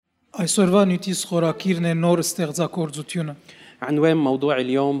Այսօրվա նյութիս խորակիրն է նոր ստեղծագործությունը։ عنوان موضوع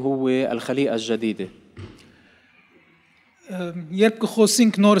اليوم هو الخليقة الجديدة. Երբ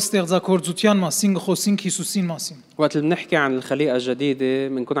կխոսենք նոր ստեղծագործության մասին, կխոսենք Հիսուսին մասին։ وقت اللي بنحكي عن الخليقة الجديدة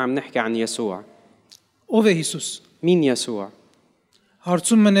بنكون عم نحكي عن يسوع. Ով է Հիսուս։ مين يسوع؟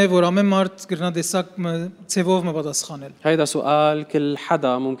 Հարցում մնե, որ ամեն մարդ կրնա տեսակ ցևով մտածխանել։ هيدا سؤال كل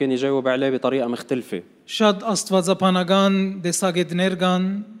حدا ممكن يجاوب عليه بطريقة مختلفة. Շատ աստվածապանական տեսակետներ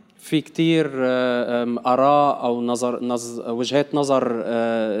կան, في كتير آراء أو وجهات نظر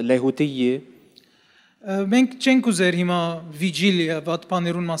لاهوتية. մենք չենք ուզեր հիմա վիջիլիա վատ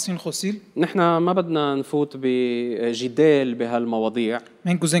բաներուն մասին խոսիլ, نحن ما بدنا نفوت بجدال بهالمواضيع.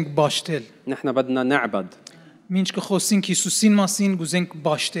 մենք ուզենք ճաշտել։ نحن بدنا نعبد. Մինչ կխոսենք Հիսուսին մասին, կուզենք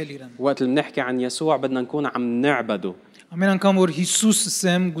ճաշտել իրեն։ وقت اللي بنحكي عن يسوع بدنا نكون عم نعبده. Ամեն անգամ որ Հիսուսս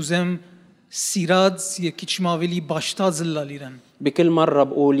եմ, կուզեմ սիրած եւ քիչ ավելի ճաշտած լալ իրեն։ بكل مرة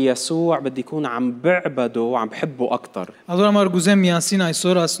بقول يسوع بدي يكون عم بعبده وعم بحبه أكتر. Ադորամար գուզեմ միասին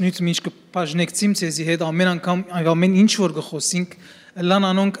այսօր ասնույթ մինչ կփաժնեկցիմ ցեզի հետ ամեն ինչ որ գխոսենք լան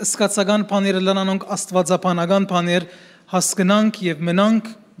անոնք սկացական բաները լան անոնք աստվածապանական բաներ հասկանանք եւ մնանք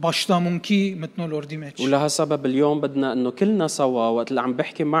բաշտամունքի մտնոլորդի մեջ։ ولهالسبب اليوم بدنا انه كلنا سوا وقت اللي عم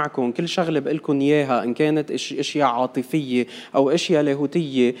بحكي معكم كل شغله بقول لكم اياها ان كانت اشياء عاطفيه او اشياء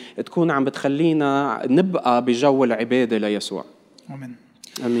لاهوتيه تكون عم بتخلينا نبقى بجو العباده ليسوع. Ամեն։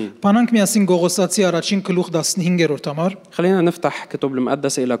 امين. Բանանք միասին Գողոսացի առաջին գլուխ 15-րդ համար։ خلينا نفتح كتب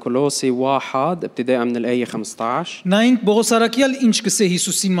المقدسه الى كولوسي 1 ابتداء من الايه 15. Նայենք Բողոսարակյալ ինչ կսե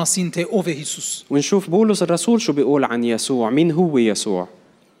Հիսուսին մասին, թե ով է Հիսուս։ ونشوف بولس الرسول شو بيقول عن يسوع، مين هو يسوع؟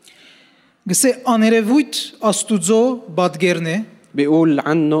 Գսե աներևույթ աստուծո բադգերն է, بيقول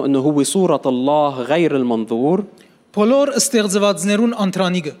عنه انه هو صوره الله غير المنظور، բոլոր ստեղծվածներուն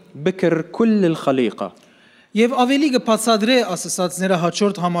ընտրանիգը։ بكر كل الخليقه. Եվ ավելի կբացատրե ասացածները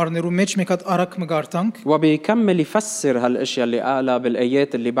հաջորդ համարներու մեջ մեկ հատ արագ մգարտանք։ وبيكمل يفسر هالاشياء اللي قالها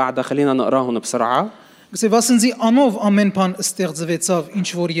بالايات اللي بعدها. خلينا نقراهم بسرعه. Գսե վասնզի անով ամեն բան ստեղծվեցավ, ինչ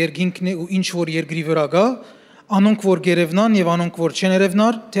որ երկինքն է ու ինչ որ երկրի վրա կա, անոնք որ գերևնան եւ անոնք որ չեն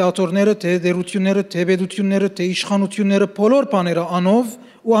երևնար, թեատորները, թե դերությունները, թե բեդությունները, թե իշխանությունները, բոլոր բաները անով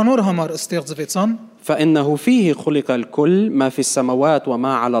ու անոր համար ստեղծվեցան։ فإنه فيه خلق الكل ما في السماوات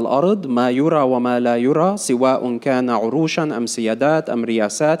وما على الأرض ما يرى وما لا يرى سواء كان عروشا أم سيادات أم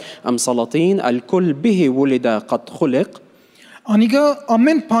رياسات أم سلاطين الكل به ولد قد خلق. Անիգա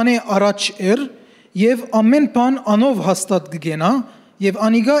ամեն բան է առաջ էր եւ ամեն բան անով հաստատ կգենա եւ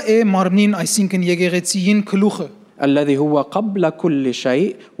անիգա է մարմնին, այսինքն եկեղեցին գլուխը։ الذي هو قبل كل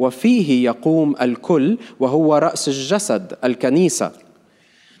شيء وفيه يقوم الكل وهو رأس الجسد الكنيسة.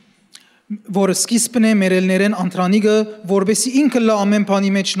 Որ սկիզբն է մերելներեն ընտրանիգը, որբեսի ինքը լա ամեն բանի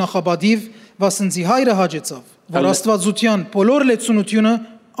մեջ նախաբադիվ, վասնզի հայրը հաջեցավ, որ աստվածության բոլոր լեցունությունը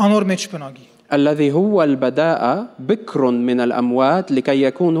անոր մեջ բնագի։ الذي هو البداء بكر من الأموات لكي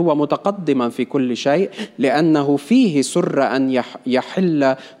يكون هو متقدما في كل شيء لأنه فيه سر أن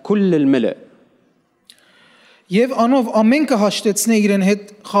يحل كل الملء. Եվ անով ամենքը հաշտեցնե իրեն հետ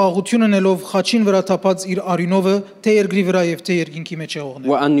խաղաղություն ունելով խաչին վրա թափած իր արյունովը թե երկրի վրա եւ թե երկինքի մեջ եղողն է։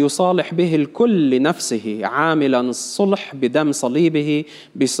 وأن يصالح به الكل لنفسه عاملا الصلح بدم صليبه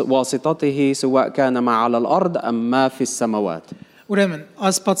بواسطته سواء كان ما على الأرض أم ما في السماوات. Ուրեմն,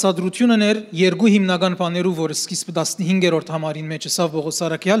 ասպացադրությունն էր երկու հիմնական բաներով, որ սկիզբը 15-րդ համարին մեջ ասավ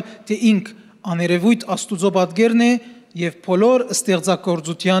Բողոսարակյալ, թե ինք աներևույթ աստուծո պատգերն է եւ բոլոր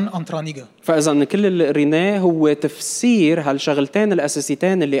ստեղծագործության ընտրանիգը։ فإذا كل اللي قريناه هو تفسير هالشغلتين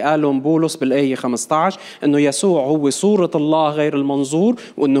الأساسيتين اللي قالهم بولس بالآية 15 إنه يسوع هو صورة الله غير المنظور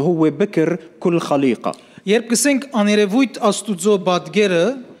وإنه هو بكر كل خليقة. Երբ կսենք աներևույթ աստուծո պատգերը,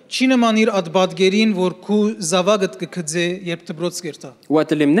 չի նման իր այդ պատգերին, որ քու զավակդ կգծե, երբ դբրոց կերտա։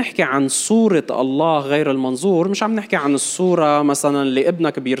 وقت اللي بنحكي عن صورة الله غير المنظور مش عم نحكي عن الصورة مثلا اللي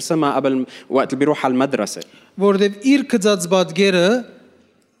ابنك بيرسمها قبل وقت اللي بيروح على المدرسة. Որտեւ իր գծած պատգերը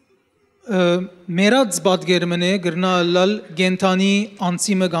մերած պատգերը մնե գրնալալ գենտանի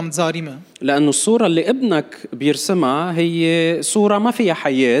անցիմը կամ ծարիմը։ لأنه الصورة اللي ابنك بيرسمها هي صورة ما فيها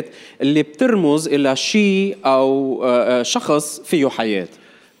حياة اللي بترمز إلى شيء أو شخص فيه حياة.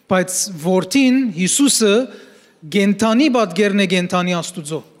 Բայց որդին Հիսուսը գենտանի պատգերն է գենտանի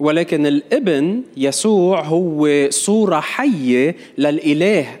աստուծո։ ولكن الابن يسوع هو صورة حية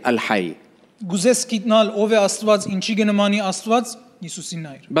للإله الحي. Գուզես գիտնալ ով է Աստված, ինչի գնմանի Աստված, Հիսուսին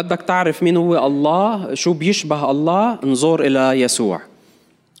նայր։ بدك تعرف مين هو الله، شو بيشبه الله، انظر إلى يسوع.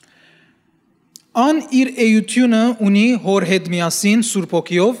 Ան իր էությունը ունի հոր հետ միասին Սուրբ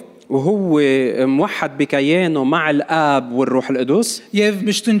Օքիով وهو موحد بكيانه مع الآب والروح القدس. եւ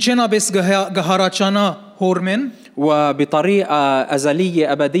միշտնչենաբես գահարաչանա հորմեն وبطريقة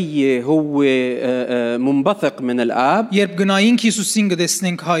أزلية أبدية هو منبثق من الآب. երբ գնայինք Հիսուսին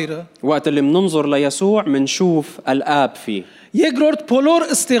կտեսնենք հայրը وقت اللي مننظر ليسوع منشوف الآب فيه. երկրորդ բոլոր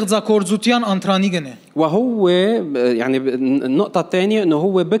ստեղծագործության ընտրանիքն է وهو يعني النقطة الثانية إنه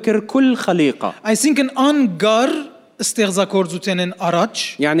هو بكر كل خليقة. այսինքն անգար ստեղծագործութենեն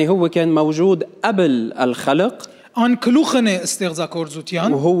առաջ يعني هو كان موجود قبل الخلق անկլուխն է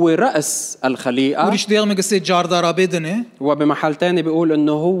ստեղծագործության وهو رأس الخليقة. ուրիշ դեղ մենք ասե ջարդարաբեդն է وبمحل تاني بيقول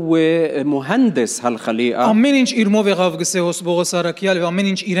إنه هو مهندس هالخليقة. ամեն ինչ իր մով եղավ գսե Հոսբողոս Արաքյալ եւ ամեն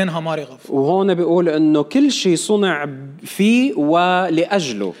ինչ իրեն համար եղավ وهون بيقول إنه كل شيء صنع فيه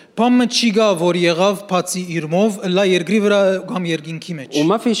ولأجله. Պամը չի գա որ եղավ բացի իր մով լա երկրի վրա կամ երկինքի մեջ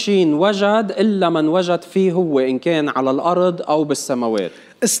وما في شيء وجد إلا من وجد فيه هو إن كان على الأرض أو بالسماوات.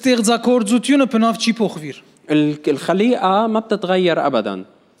 ստեղծագործությունը բնավ չի փոխվիր الخليقة ما بتتغير أبدا.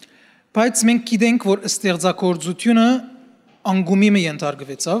 բայց մենք գիտենք որ ստեղծագործությունը անգումի մի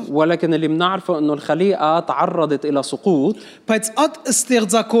ենթարկվեցավ ولكن اللي بنعرفه إنه الخليقة تعرضت إلى سقوط. բայց այդ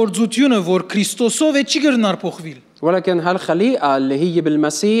ստեղծագործությունը որ Քրիստոսով է չի գրնար փոխվիլ ولكن هالخليقة اللي هي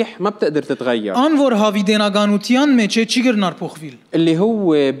بالمسيح ما بتقدر تتغير. ան որ հավիտենականության մեջ է չի գրնար փոխվիլ اللي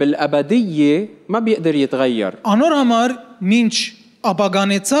هو بالأبدية ما بيقدر يتغير. անոր համար ինչ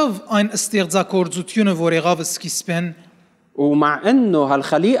աբագանեցավ այն ստեղծագործությունը որ եղավ սկիզբեն ومع انه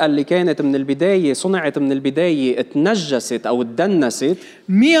هالخليقه اللي كانت من البدايه صنعت من البدايه اتنجست او اتدنست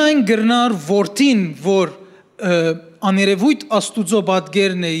միայն գրնար որդին որ աներևույթ աստուծո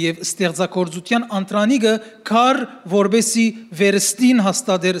բادگերն է եւ ստեղծագործության ընտրանիքը կար որբեսի վերստին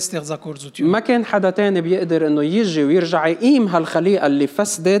հաստատեր ստեղծագործություն ما كان حدا تاني بيقدر انه يجي ويرجع يقيم هالخليقه اللي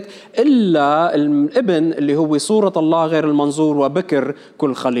فسدت الا الابن اللي هو صوره الله غير المنظور وبكر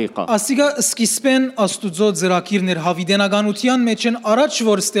كل خليقه. ասիկա սկիզբեն աստուծո ծրագիրներ հավիտենականության մեջ են առաջ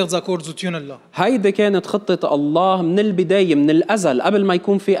որ ստեղծագործությունը լա هيدي كانت خطه الله من البدايه من الازل قبل ما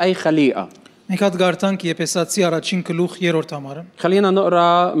يكون في اي خليقه. մենք հատ գարտանք Եփեսացի առաջին գլուխ 3-րդ համարը خلينا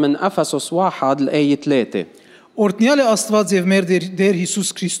نقرا من افسس 1 الايه 3. Օրտնյալ է Աստված եւ մեր Տեր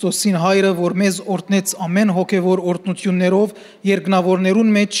Հիսուս Քրիստոսին հայրը որ մեզ օրտնեց ամեն հոգեվոր օրտնություններով երկնավորներուն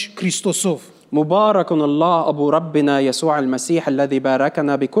մեջ Քրիստոսով مبارك الله أبو ربنا يسوع المسيح الذي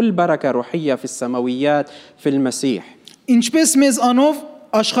باركنا بكل بركة روحية في السماويات في المسيح. ինչպես մեզ անով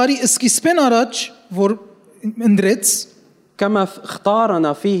աշխարհի սկիզբեն առաջ որ ընդրեց كما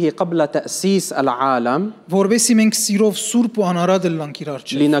اختارنا فيه قبل تأسيس العالم որովհետեւ մենք սիրով սուրբ ու անարատ լանք իր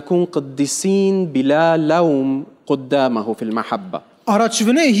արժե لنكون قديسين بلا لوم قدامه في المحبة.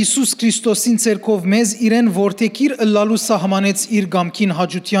 Առաջվնե Հիսուս Քրիստոսին ցերկով մեզ իրեն որդեկիր ըլլալու սահմանեց իր գամքին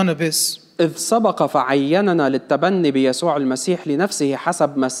հաջությանը պես إذ سبق فعيننا للتبني بيسوع المسيح لنفسه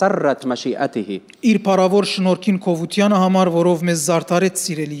حسب مسرة مشيئته. իր փառավոր շնորհքին կովությանը համար որով մեզ զարդարեց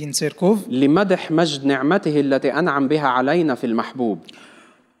սիրելիին ցերկով لمدح مجد نعمته التي أنعم بها علينا في المحبوب.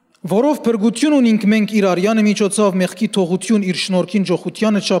 որով փրկություն ունենք մենք իր արյանը միջոցով մեղքի թողություն իր շնորհքին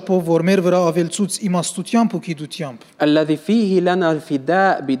ջոխությանը չափով որ մեր վրա ավելցուց իմաստությամբ ու գիտությամբ الذي فيه لنا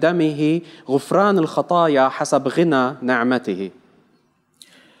الفداء بدمه غفران الخطايا حسب غنى نعمته.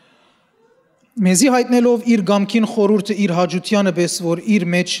 մեզի հայտնելով իր գամքին խորուրդը իր հաջությանը պես որ իր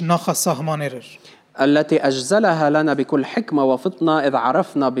մեջ նախասահմաներ էր التي أجزلها لنا بكل حكمة وفطنة إذ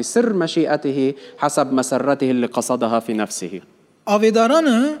عرفنا بسر مشيئته حسب مسرته اللي قصدها في نفسه.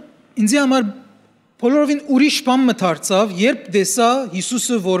 ավետարանը ինձ համար բոլորովին ուրիշ բան մտածավ երբ տեսա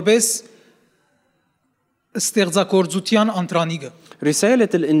Հիսուսը որպես ստեղծագործության ընտրանիքը رسالة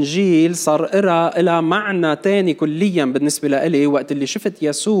الإنجيل صار إلى معنى تاني كليا بالنسبة لي وقت اللي شفت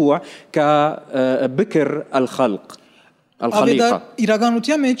يسوع كبكر الخلق الخليقة.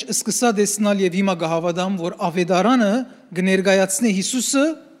 իրականության մեջ սկսա տեսնալ եւ հիմա գահավադամ որ ավետարանը կներկայացնի Հիսուսը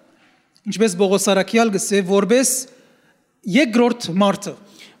ինչպես Պողոս Արաքյալ գսե որպես երկրորդ մարդը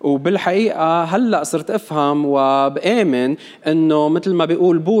وبالحقيقة هلأ صرت أفهم وبآمن إنه مثل ما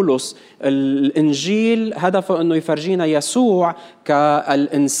بيقول بولس الإنجيل هدفه إنه يفرجينا يسوع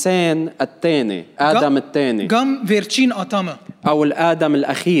كالإنسان الثاني آدم الثاني կամ վերջին ատամը أو الآدم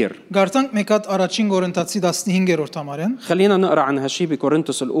الأخير. գարտանք մեկ հատ առաջին Կորինթացի 15-րդ համարեն خلينا نقرأ عن هالشي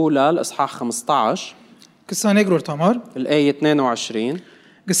بكورنثوس الأولى الإصحاح 15 22-րդ համար الآية 22.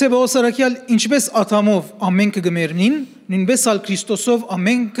 գսե Պողոս Արաքյալ ինչպես ատամով ամենքը գմերնին նույնպես ալ Քրիստոսով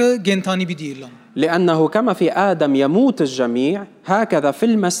ամենքը գենթանի պիտի լինեն لأنه كما في آدم يموت الجميع هكذا في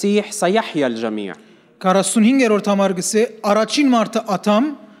المسيح سيحيا الجميع. 45-րդ համար գսե առաջին մարդը ատամ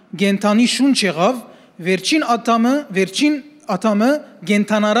գենթանի շունչ եղավ վերջին ատամը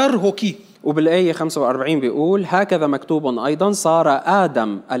գենթանարար հոգի وبالآية 45 بيقول هكذا مكتوب أيضا صار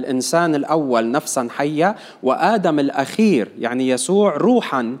آدم الإنسان الأول نفسا حية وآدم الأخير يعني يسوع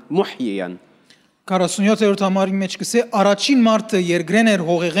روحا محييا. 47-րդ համարի մեջ կսե առաջին մարդը երկրեն էր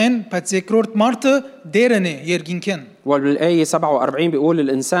հողեղեն, բայց երկրորդ մարդը դերն է երկինքեն։ والآية 47 بيقول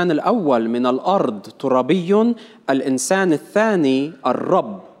الإنسان الأول من الأرض ترابي الإنسان الثاني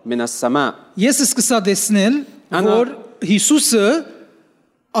الرب من السماء. Ես սկսա տեսնել, որ Հիսուսը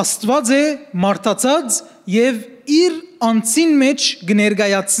Աստված է մարդացած եւ իր անձին մեջ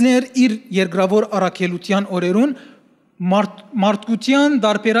գներգայացներ իր երկրավոր առաքելության օրերուն մարդկության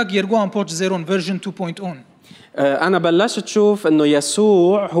դարբերակ 2.0 version 2.0 أنا بلشت شوف إنه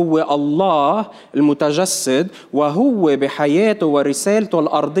يسوع هو الله المتجسد وهو بحياته ورسالته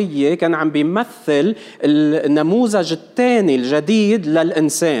الأرضية كان عم بيمثل النموذج الثاني الجديد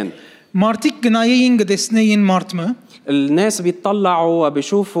للإنسان. Մարդիկ գնային գտեսնեին մարդը, الناس بيطلعوا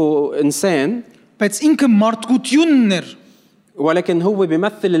وبيشوفوا إنسان բայց ինքը մարդկությունն էր, ولكن هو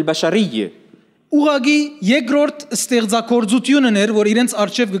بيمثل البشرية. ուղագի երկրորդ ստեղծագործությունն էր, որ իրենց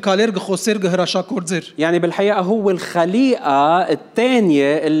արժև գկալեր գխոսեր գհրաշակորձեր։ يعني بالحقيقة هو الخليقة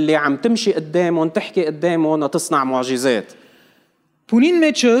الثانية اللي عم تمشي قدامهم تحكي قدامهم وتصنع معجزات. Բունին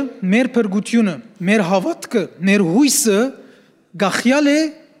մեջը մեր փրկությունը, մեր հավատքը, մեր հույսը գախյալ է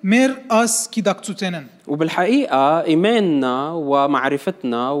մեր աս գիտակցութենն։ وبالحقيقة إيماننا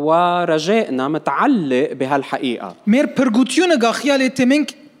ومعرفتنا ورجائنا متعلق بهالحقيقة. Մեր փրկությունը գախյալ է թե մենք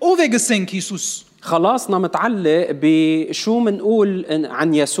ով է գսենք Հիսուս։ خلاصنا متعلق بشو منقول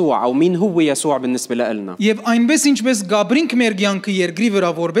عن يسوع أو مين هو يسوع بالنسبة لنا. Եվ այնպես ինչպես գաբրինք մեր կյանքը երկրի վրա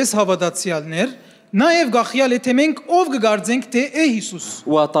որպես հավատացյալներ, նաև գախյալ է թե մենք ով կգարձենք թե է Հիսուս։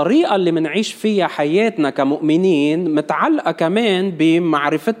 والطريقة اللي منعيش فيها حياتنا كمؤمنين متعلقة كمان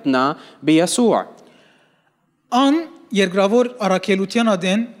بمعرفتنا بيسوع. Ան երկրավոր առաքելության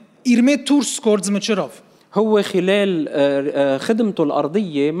ադեն իր մեջ դուրս կորձ մճրավ։ هو خلال خدمته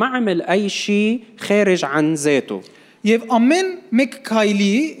الأرضية ما عمل أي شيء خارج عن ذاته. Եվ ամեն մեկ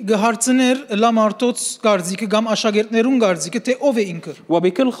քայլի գհարցներ լամարտոց գարձիկը կամ աշակերտներուն գարձիկը թե ով է ինքը։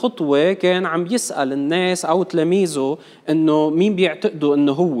 وبكل خطوة كان عم يسأل الناس أو تلاميذه إنه مين بيعتقدوا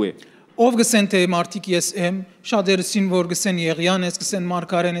إنه هو. Ով գսեն թե մարդիկ ես եմ, շատերսին որ գսեն Եղիան ես, գսեն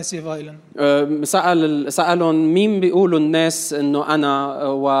Մարգարեն ես եւ այլն։ سألهم مين بيقولوا الناس إنه أنا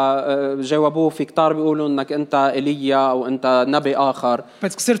وجاوبوه في كتار بيقولوا إنك أنت إيليا أو أنت نبي آخر.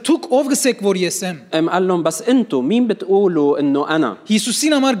 Բայց գսեր դուք ով գսեք որ ես եմ։ قال لهم بس أنتوا مين بتقولوا إنه أنا.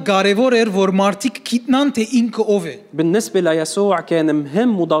 Հիսուսին համար կարևոր էր որ մարդիկ գիտնան թե ինքը ով է։ بالنسبة ليسوع كان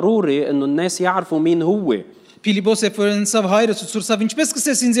مهم وضروري إنه الناس يعرفوا مين هو. Փիլիպոս էֆերենսավ հայրը ցուցուրսավ ինչպես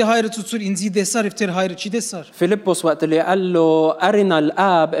կսես ինձի հայրը ցուցուր ինձի դեսար եւ թեր հայրը չի դեսար فيلبس وقت اللي قال له أرنا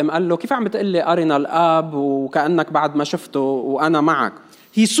الآب قال له كيف عم بتقول لي أرنا الآب وكأنك بعد ما شفته وأنا معك.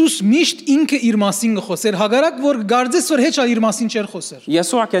 Հիսուս միշտ ինքը իր մասին խոսեր հագարակ որ գարձես որ հեչ իր մասին չէր խոսեր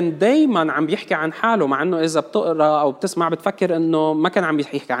يسوع كان دايما عم بيحكي عن حاله مع انه اذا بتقرا او بتسمع بتفكر انه ما كان عم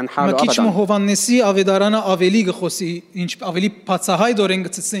يحكي عن حاله ابدا. Մակիչ Հովաննեսի ավետարանը ավելի գխոսի ինչ ավելի բացահայտորեն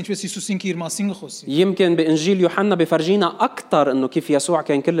գծեցնի ինչպես Հիսուս ինքը իր մասին գխոսի يمكن بانجيل يوحنا بفرجينا اكثر انه كيف يسوع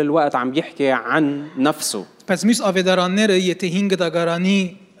كان كل الوقت عم يحكي عن نفسه. Բայց մյուս ավետարանները եթե 5 դագարանի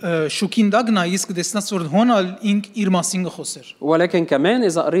շուկին դագնա իսկ դեսնաց որ հոնալ ինք իր մասին գխոսեր ولكن كمان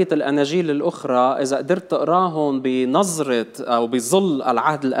اذا قريت الاناجيل الاخرى اذا قدرت تقراهم بنظره او بظل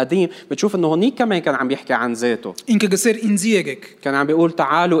العهد القديم بتشوف انه هونيك كمان كان عم يحكي عن ذاته. ինքը գսեր ինձի եկեք كان عم بيقول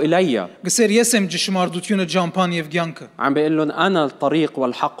تعالوا الي. գսեր ես եմ ճշմարտությունը ջամփան եւ կյանքը عم بيقول لهم انا الطريق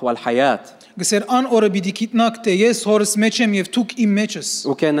والحق والحياه. գսեր ան օրը պիտի գիտնաք թե ես հորս մեջ եմ եւ դուք իմ մեջ ես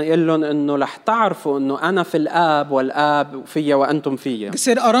وكان يقول لهم انه رح تعرفوا انه انا في الاب والاب فيا وانتم فيا.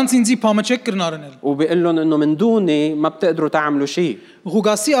 գսեր առանց ինձի փամը չեք կրնարնել وبيقول لهم انه من دوني ما بتقدروا تعملوا شيء.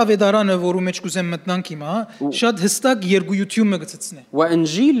 Ղուգասի ավետարանը որու մեջ կուզեմ մտնանք հիմա շատ հստակ երկույթյուն մգծեցնե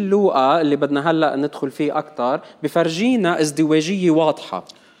وانجيل لوقا اللي بدنا هلا ندخل فيه اكثر بفرجينا ازدواجيه واضحه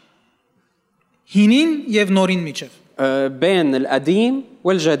հինին եւ նորին միջև بين القديم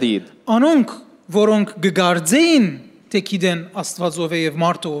والجديد. անոնք որոնք գգարձեին թե գիտեն Աստվածով է եւ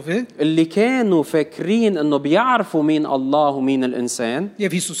մարդով է اللي كانوا فاكرين انه بيعرفوا مين الله ومين الانسان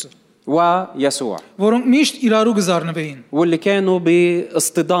եւ Հիսուսը ويسوع որոնք միշտ իրարու գզարնվեին واللي كانوا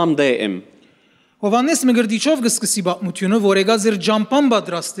باصطدام دائم. Հովանես մգրդիչով գսկսի բացմությունը որ եկած էր ջամփան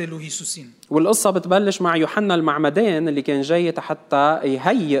պատրաստելու Հիսուսին والقصة بتبلش مع يوحنا المعمدان اللي كان جاي حتى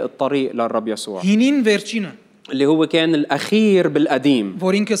يهيئ الطريق للرب يسوع հինին վերջինը اللي هو كان الأخير بالقديم.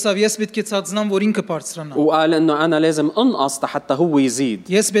 որ ինքը սավ ես պետք է ցածնամ որ ինքը բարձրանա وقال إنه أنا لازم أنقص حتى هو يزيد.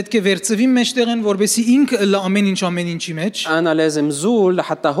 ես պետք է վերծվիմ մեջտեղեն որբեսի ինքը լա ամեն ինչի մեջ أنا لازم زول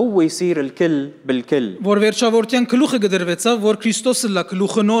حتى هو يصير الكل بالكل. որ վերջավորության գլուխը գդրվեցավ որ Քրիստոսը լա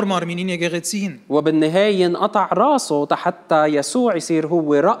գլուխը նոր մարմինին եկեղեցին وبالنهاية انقطع راسه حتى يسوع يصير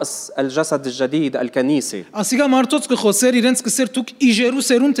هو رأس الجسد الجديد الكنيسة. ասիկա մարդոց կխոսեր իրենց կսեր դուք իժերու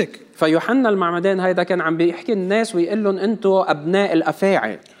սերունդ եք فيوحنا المعمدان هيدا كان عم بيحكي الناس ويقول لهم انتوا ابناء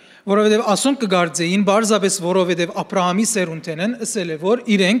الافاعي. Որովհետև ասոնք կգարձեին բարձաբես որովհետև Աբրահամի սերունդեն են, ասել է որ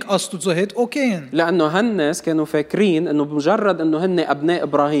իրենք Աստուծո հետ օքեյ են. لانه هالناس كانوا فاكرين انه بمجرد انه هن ابناء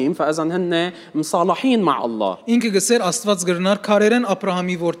ابراهيم فاذا هن مصالحين مع الله. Ինքը գսեր Աստված գրնար քարերեն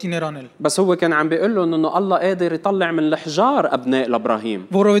Աբրահամի որդիներ անել. بس هو كان عم بيقول لهم انه الله قادر يطلع من الحجار ابناء لابراهيم.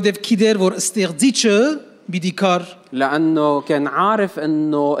 Որովհետև գիտեր որ ստեղծիչը բիդիկար لانه كان عارف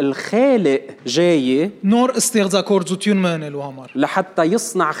انه الخالق جاي նոր ստեղծագործություն մնելու համար. لحتى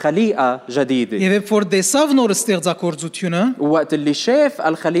يصنع خليقة جديدة. Եվ որ դեսավ նոր ստեղծագործությունը, وقت اللي شاف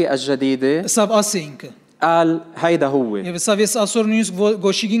الخليقة الجديدة սավ ասեինքը. قال هيدا هو. Եվ սավ ես ասոր նույնիսկ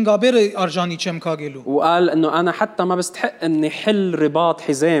գոշիգին գաբերը արժանի չեմ կագելու. وقال انه انا حتى ما بستحق اني حل رباط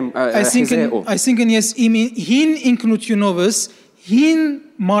حزامه. Այսինքն ես իմ հին ինքնությունովս, հին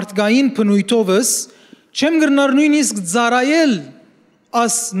մարդկային բնույթովս չեմ գրնար նույնիսկ ծարայել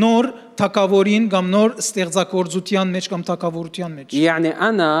աս նոր թակավորին կամ նոր ստեղծագործության մեջ կամ թակավորության մեջ. يعني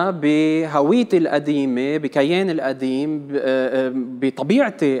انا بهويتي القديمه بكياني القديم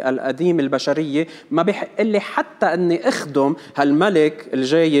بطبيعتي القديمه البشريه ما بحق لي حتى اني اخدم هالملك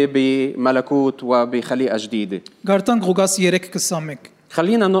الجاي بملكوت وبخليقه جديده. Գարտանք Ղուկաս 3:21.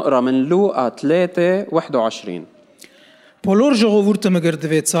 خلينا نقرا من لوقا 3:21. Բոլոր ժողովուրդը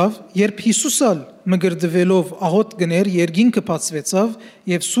մգրդվեցավ, երբ Հիսուսալ մգրդվելով աղոտ գներ, երկինքը բացվեցավ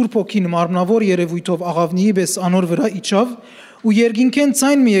եւ Սուրբ Օքին մարմնավոր երևույթով աղավնիի պես անոր վրա իջավ ու երկինքեն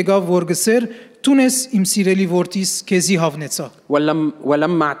ցայն մի եկավ, որ գսեր تونس իմ սիրելի որդիս քեզի հավնեցա.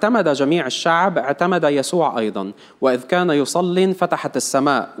 ولما اعتمد جميع الشعب اعتمد يسوع أيضا وإذ كان يصلي فتحت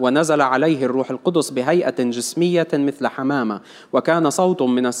السماء ونزل عليه الروح القدس بهيئة جسمية مثل حمامة وكان صوت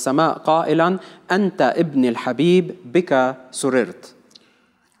من السماء قائلا أنت ابن الحبيب بك سررت.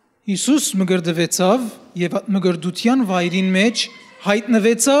 Հիսուս մգրդվեցավ եւ մգրդության վայրին մեջ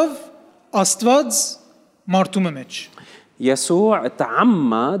հայտնվեցավ Աստված մարդու մեջ. يسوع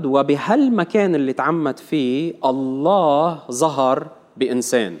تعمد وبهالمكان اللي تعمد فيه الله ظهر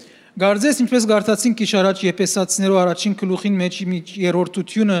بإنسان. Գարձես ինչպես գարտացին քիշարաճ Եփեսացիներու առաջին գլուխին մեջ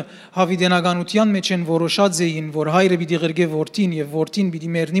երրորդությունը հավիդենականության մեջ են որոշած էին, որ հայրը պիտի ղրգե որդին եւ որդին պիտի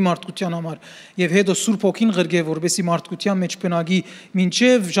մեռնի մարդկության համար եւ հետո Սուրբ Օքին ղրգե որբեսի մարդկության մեջ բնագի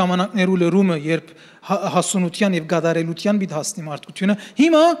մինչեւ ժամանակներու լրումը երբ հասունության եւ գադարելության պիտի հասնի մարդկությունը.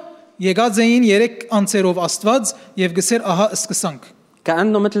 Հիմա եկած էին 3 անձերով Աստված եւ գսեր ահա սկսանք.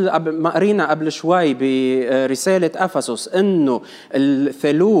 كأنه مثل ما قرينا قبل شوي برسالة أفسس إنه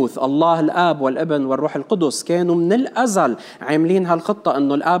الثالوث الله الآب والابن والروح القدس كانوا من الأزل عاملين هالخطة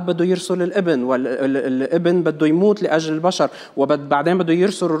إنه الآب بده يرسل الابن والابن بده يموت لأجل البشر وبعدين بده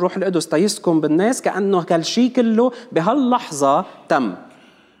يرسل الروح القدس تيسكن بالناس كأنه هالشي كله بهاللحظة تم.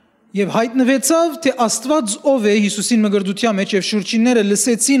 Եվ հայտնվեցավ թե Աստված ով է Հիսուսին մգրդության մեջ եւ շուրջինները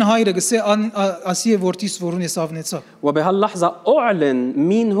լսեցին հայրը գսե ասի է որդիս որուն ես ավնեցա. وبهاللحظة أعلن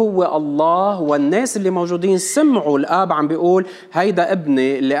مين هو الله والناس اللي موجودين سمعوا الآب عم بيقول هيدا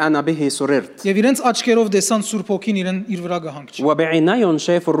ابني اللي أنا به سررت. Եվ իրենց աչքերով դեսան Սուրբ Օքին իրեն իր վրա գահանք. وبعينيهم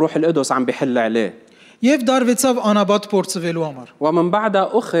شافوا الروح القدس عم بيحل عليه. Եվ դարվեցավ անաբատ փորձվելու համար. ومن بعدها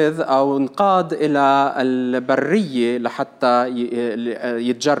أخذ أو انقاد إلى البرية لحتى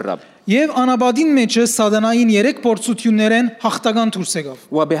يتجرب. Եվ անաբադին մեջը սատանային 3 փորձություններ են հաղթական դուրս եկավ.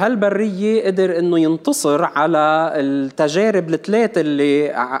 وبهالبرية قدر إنه ينتصر على التجارب الثلاثة اللي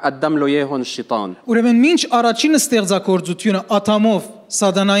قدم له إياهم الشيطان. Ուրեմն մինչ առաջին ստեղծագործությունը աթամով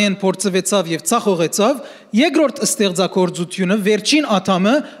սատանային փորձվեցավ եւ ցախողեցավ, երկրորդ ստեղծագործությունը վերջին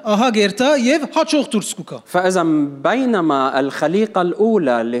աթամը ահա գերտա եւ հաջող դուրս կուկա. فإذا بينما الخليقة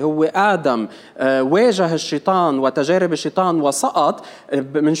الأولى اللي هو آدم واجه الشيطان وتجارب الشيطان وسقط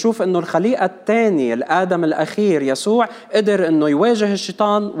بنشوف إنه الخليقة الثانية الآدم الأخير يسوع قدر إنه يواجه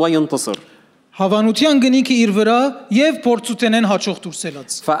الشيطان وينتصر. Հավանության գնիքը իր վրա եւ փորձութենեն հաջող դուրս ելած.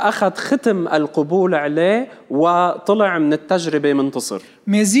 فأخذ ختم القبول عليه وطلع من التجربة منتصر.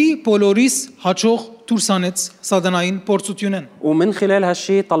 Մեզի բոլորիս հաջող դուրս անեց սատանային փորձությունեն. ومن خلال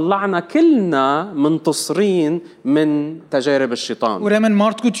هالشيء طلعنا كلنا منتصرين من تجارب الشيطان. Ուրեմն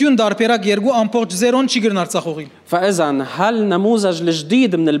մարդկություն դարբերակ 2.0 չի գրնար ցախողին. فإذا هالنموذج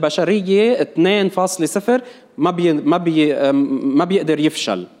الجديد من البشرية 2.0 ما بيقدر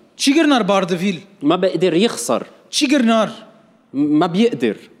يفشل. Չի գրնար բարդվիլ. ما بيقدر يخسر. Չի գրնար. ما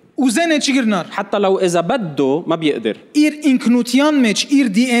بيقدر. Ուզենե չի գրնար. حتى لو إذا بده ما بيقدر. Իր ինքնության մեջ, իր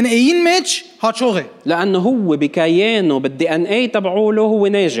DNA-ին մեջ հաջող է. لأنه هو بكيانه بالدي ان اي تبعوله هو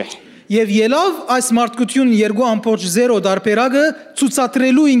ناجح. Եվ ելավ այս մարդկություն 2.0 դարբերակը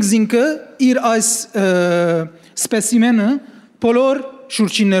ցուցադրելու ինքզինքը իր այս սպեսիմենը բոլոր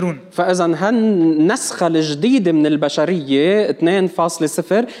շուրջիններուն فإذا هالنسخة الجديدة من البشرية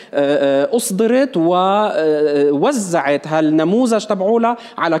 2.0 أصدرت ووزعت هالنموذج تبعولها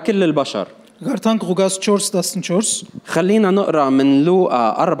على كل البشر. Գարտանք Ղուկաս 4:14 خلينا نقرأ من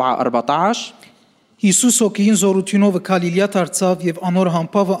لوقا 4:14. Հիսուս հոգին զորությունով Գալիլեա դարձավ եւ անոր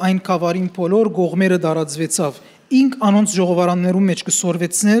համբավը այն կավարին բոլոր գողմերը դարածվեցավ ինք անոնց ժողովարաններում մեջ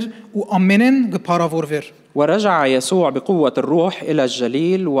կսորվեցներ ու ամենեն կփարավորվեր ورجع يسوع بقوة الروح إلى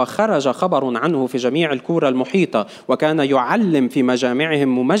الجليل وخرج خبر عنه في جميع الكرة المحيطة وكان يعلم في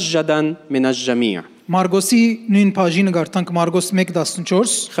مجامعهم ممجدا من الجميع. Մարգոսի նույն բաժինը գարտանք Մարգոս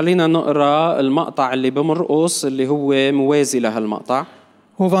 1:14 خلينا نقرأ المقطع اللي بمرقس اللي هو موازي لهالمقطع.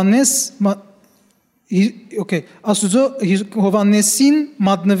 Հովանես Աստուծո Հովանեսին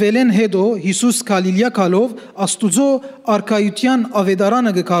մատնվել են հետո Հիսուս Գալիլեա գալով Աստուծո արքայության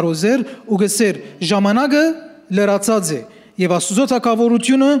ավետարանը գկարոզեր ու գսեր ժամանակը լրացած է եւ Աստուծո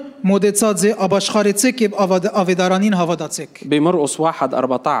թակավորությունը մոդեցած է աբաշխարեցեք եւ ավետարանին հավատացեք. بمرقس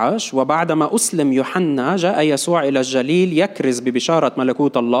 1:14 وبعدما أسلم يوحنا جاء يسوع إلى الجليل يكرز ببشارة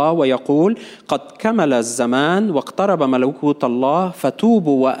ملكوت الله ويقول قد كمل الزمان واقترب ملكوت الله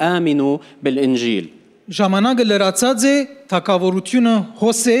فتوبوا وآمنوا بالإنجيل. Ժամանակը լրացած է, թակավորությունը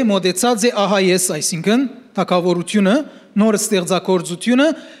հոսե մոդեցած է, ահա ես, այսինքն թակավորությունը, նոր ստեղծագործությունը,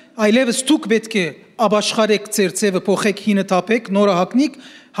 այլևս դուք պետք է աբաշխարեք ձեր ցևը, փոխեք հինը թափեք, նորը հագնիկ,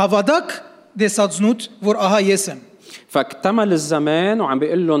 հավատաք դեսածնուտ, որ ահա ես եմ. فاكتمل الزمان وعم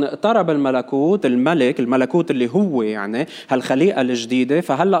بيقول لهم اقترب الملكوت الملكوت اللي هو يعني هالخليقة الجديدة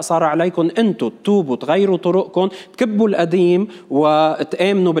فهلأ صار عليكم انتم تتوبوا تغيروا طرقكم تكبوا القديم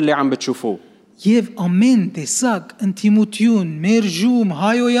وتآمنوا باللي عم بتشوفوه. Եվ ամեն տեսակ ինտիմություն, մերժում,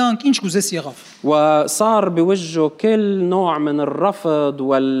 հայոյանք, ինչ կուզես եղավ. وصار بوجهه كل نوع من الرفض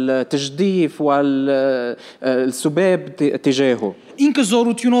والتجديف والسباب تجاهه. Ինքը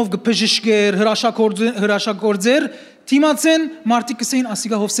զորությունով կբժշկեր, հրաշագործեր, թիմացեն մարդիկ կսեին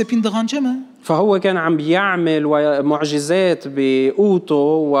ասիգա Հովսեփին դղան չեմը. فهو كان عم بيعمل معجزات بقوته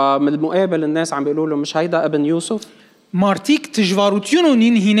ومن المقابل الناس عم بيقولوا له مش هيدا ابن يوسف. Մարդիկ դժվարություն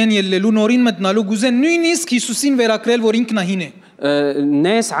ունին հինեն ելլելու նորին մտնալու գուզեն նույնիսկ Հիսուսին վերակրել որ ինքն է հին է.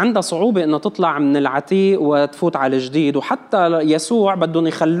 الناس عندها صعوبة إنها تطلع من العتيق وتفوت على الجديد وحتى يسوع بدهم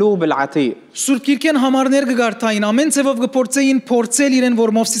يخلوه بالعتيق. Սուրբ Կիրքեն համարներ կգարտային ամեն ձևով կփորձեին փորձել իրեն որ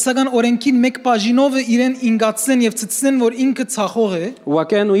մովսիսական օրենքին մեկ բաժինով իրեն ինգացնեն եւ ցցնեն որ ինքը ցախող է.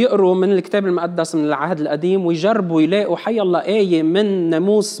 وكانوا يقروا من الكتاب المقدس من العهد القديم ويجربوا يلاقوا حي الله آية من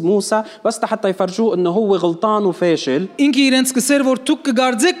ناموس موسى بس حتى يفرجوه إنه هو غلطان وفاشل. Ինքը իրենց կսեր որ դուք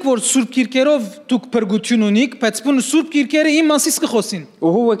կգարձեք որ Սուրբ Կիրքերով դուք փրկություն ունիք, բայց բուն Սուրբ Կիրքերը իմ մասից կխոսին.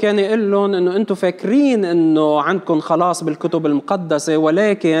 وهو كان يقول لهم إنه أنتم فاكرين إنه عندكم خلاص بالكتب المقدسة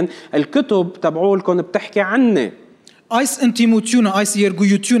ولكن الكتب تبعولكم بتحكي عني. Այս ինտիմությունը, այս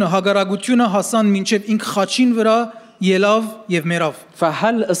երգույթությունը, հագարագությունը հասան մինչև ինք խաչին վրա ելավ եւ մեռավ.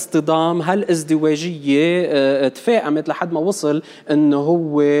 فهالاصطدام هالازدواجية تفاقمت لحد ما وصل إنه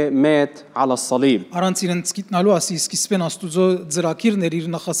هو مات على الصليب. Առանց իրեն սկիտնալու ասի սկիզբեն Աստուծո ծրակիրներ իր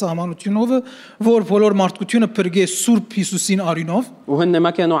նախասահմանությունով, որ բոլոր մարդկությունը փրկե Սուրբ Հիսուսին արյունով. وهن ما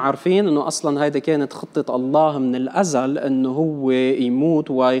كانوا عارفين إنه أصلاً هيدا كانت خطة الله من الأزل إنه هو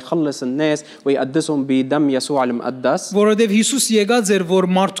يموت ويخلص الناس ويقدسهم بدم يسوع المقدس. Որովհետև Հիսուս եկած էր որ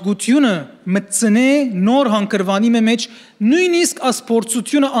մարդկությունը մտցնե նոր հանգրվանի մեջ նույնիսկ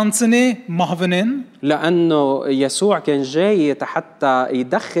ասպորտությունը անցնե մահվնեն. لأنه يسوع كان جاي حتى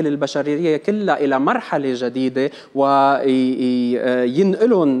يدخل البشرية كلها إلى مرحلة جديدة وينقلهم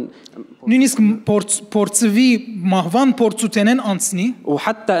Նույնիսկ փորձվի մահվան փորձութենեն անցնի.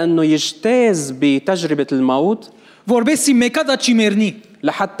 وحتى إنه يجتاز بتجربة الموت. Որբեսի մեկա դա չի մեռնի.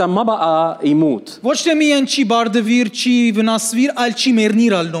 لحتى ما بقى يموت. Ոչ թե միայն չի բարդվիր, չի վնասվիր, այլ չի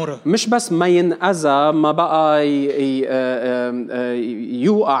մեռնիր ալ նորը. مش بس ما ينأذى ما بقى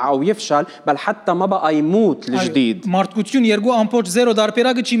يوقع أو يفشل بل حتى ما بقى يموت الجديد. Մարդկություն 2.0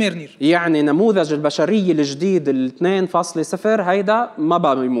 դարբերակը չի մեռնիր. يعني نموذج البشرية الجديد 2.0 هيدا ما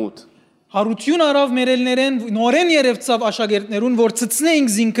بقى يموت. Հարություն արավ մերելներեն նորեն երևցավ աշակերտներուն որ ցցնեին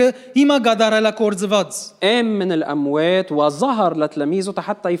զինքը հիմա գադարելակորձված. قام من الأموات وظهر لتلاميذه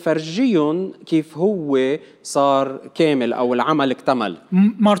حتى يفرجيهم كيف هو صار كامل أو العمل اكتمل.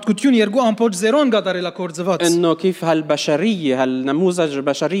 Մարդկություն 2.0 գադարելակորձված. إنه كيف هالبشرية هالنموذج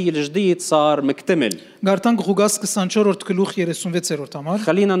البشرية الجديد صار مكتمل. Գարտանք Ղուկաս 24-րդ գլուխ 36-րդ համար.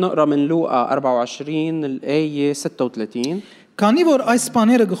 خلينا نقرأ من لوقا 24 الآية 36. Քանի որ այս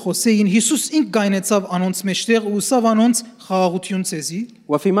բաները գխոսեին Հիսուս ինք գայնեցավ անոնց մեջտեղ ու ուսավ անոնց խաղաղություն ցեզի.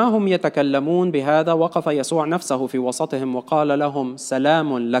 وفيما هم يتكلمون بهذا وقف يسوع نفسه في وسطهم وقال لهم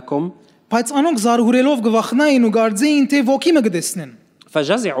سلام لكم. Բայց անոնք զարհուրելով գվախնային ու գարձեին թե ոգի մը գտեսնեն.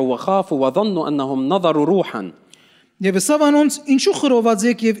 فجزعوا وخافوا وظنوا أنهم نظروا روحا. Եվ ասավ անոնց ինչու խռոված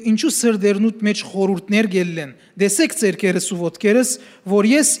եք եւ ինչու սրդերնուտ մեջ խորուրդներ գելլեն դեսեք ձերքերս ու ոտքերս որ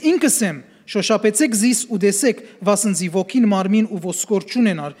ես ինքս եմ շոշափեցեք զիս ու դեսեք վասնզի ոգին մարմին ու ոսկոր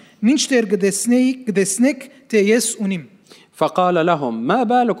չունենար մինչդեռ գտեսնեք թե ես ունիմ. فقال لهم ما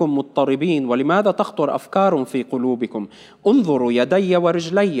بالكم مضطربين ولماذا تخطر أفكار في قلوبكم انظروا يدي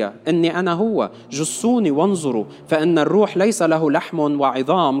ورجلي إني أنا هو جسوني وانظروا فإن الروح ليس له لحم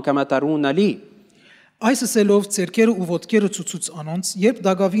وعظام كما ترون لي. Այս ասելով ձերքերը ու ոտքերը ցուցուց անոնց, երբ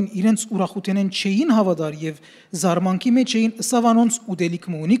Դագավին իրենց ուրախութենեն չէին հավատար եւ զարմանքի մեջ էին, ըսավ անոնց ուդելիք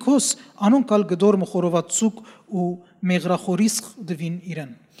մունիկ հոս, անոնք ալ գդոր մխորovat ցուկ ու մեղրախորիսխ դվին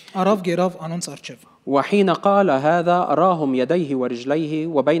իրեն. Արավ գերավ անոնց արչեվ. وحين قال هذا أراهم يديه ورجليه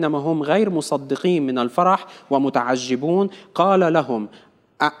وبينما هم غير مصدقين من الفرح ومتعجبون قال لهم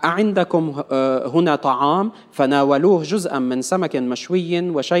أعندكم هنا طعام فناولوه جزءا من سمك مشوي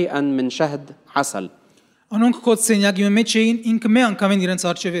وشيئا من شهد عسل. Անոնք կոց սենյակի մեջ էին, ինքը մի անգամ իրենց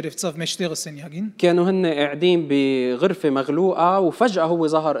արչև երևցավ մեջտեղը սենյակին. كانوا هن قاعدين بغرفة مغلوقة وفجأة هو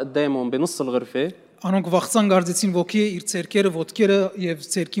ظهر قدامهم بنص الغرفة. Անոնք վախցան գարձեցին ոգի իր ցերքերը, ոտքերը եւ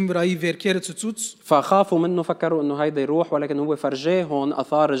ցերքին վրայի վերքերը ցուցուց. فخافوا منه فكروا انه هيدا يروح ولكن هو فرجاهم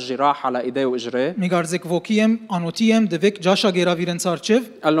اثار الجراح على ايديه واجريه. Մի գարձեք ոգի եմ, անոթի եմ, դվեք ջաշա գերավ իրենց արչև.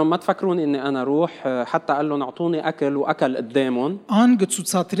 قال لهم ما تفكروني اني انا روح حتى قال لهم اعطوني اكل واكل قدامهم. Ան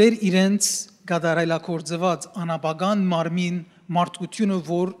գծուցատրեր իրենց գադարայլակորձված անաբագան մարմին մարդկությունը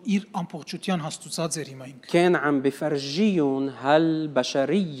որ իր ամբողջության հաստուցած էր հիմա ինքը. كان عم بفرجيهم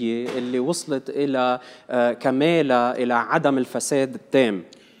هالبشريه اللي وصلت الى كمالها الى عدم الفساد التام.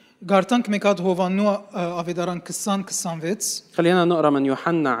 Գարտանք մեկ հատ Հովաննու ավետարան 20-26. خلينا نقرا من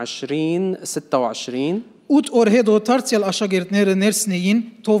يوحنا 20:26. Ութ օր հետո դարձյալ աշակերտները ներսնեին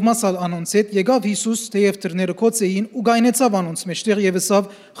Թովմասալ անոնց հետ եկավ Հիսուս թեև դռները կոց էին ու գայնեցավ անոնց մեջտեղ եւ ասավ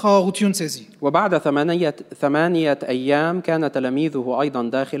խաղաղություն ցեզի. وبعد ثمانية أيام كان تلاميذه أيضا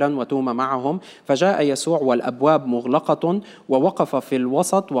داخلا وتوما معهم فجاء يسوع والأبواب مغلقة ووقف في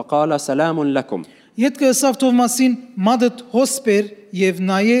الوسط وقال سلام لكم. Յետքը ասավ Թովմասին մադդ հոսպեր եւ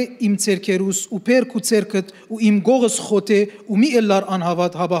նայե իմ ցերքերուս ու փերք ու ցերքդ ու իմ գողս խոթե ու մի ելար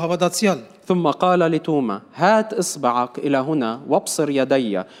անհավատ հավատացյալ. ثم قال لتوما هات إصبعك إلى هنا وابصر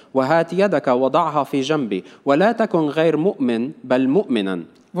يدي وهات يدك وضعها في جنبي ولا تكن غير مؤمن بل مؤمنا.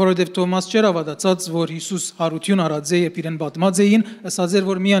 Որովհետև Թոմաս չէր հավատացած, որ Հիսուս հարություն արած է եւ իրեն պատմած էին, ասած էր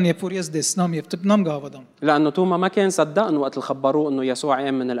որ միան երբ որ ես տեսնամ եւ տպնամ գավադամ. لأنه توما ما كان صدقن وقت اللي خبروه إنه يسوع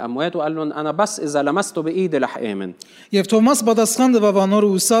قام من الأموات وقال لهم أنا بس إذا لمسته بإيدي رح آمن. Եվ Թոմաս պատասխան տվավ անոր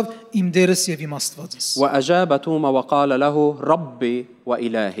ու ասավ իմ դերս եւ իմ Աստվածս. وأجاب توما وقال له ربي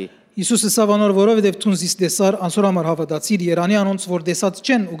وإلهي. Հիսուսը ասավ անոր որովհետև ցունզիս տեսար անսոր համար հավատացիր Երանի անոնց որ տեսած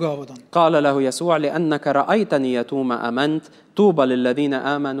չեն ու գավադան. قال له يسوع لأنك رأيتني يا توما آمنت طوبى للذين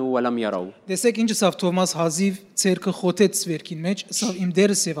آمنوا ولم يروا. Տեսեք ինչ ասավ Թոմաս հազիվ ցերկը խոթեց վերքին մեջ, ասավ իմ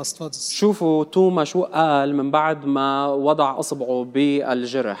դերս եւ Աստվածս. شوفوا توما شو قال من بعد ما وضع أصبعه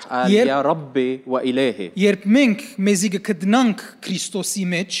بالجرح قال يا ربي وإلهي. Երբ մենք մեզի կգտնանք Քրիստոսի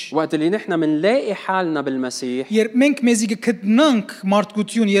մեջ, وقت اللي نحن منلاقي حالنا بالمسيح, երբ մենք մեզի կգտնանք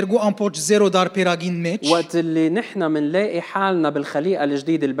մարդկություն երկու ամբողջ 0 դարբերագին մեջ, وقت اللي نحن منلاقي حالنا بالخليقة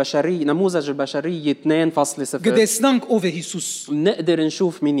الجديدة البشرية نموذج البشرية 2.0 կտեսնանք ով է Հիսուս. نقدر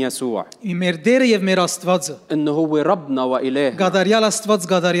نشوف مين يسوع Մեր դերը եւ մեր Աստվածը. انه هو ربنا وإله, Գադարյալ Աստված,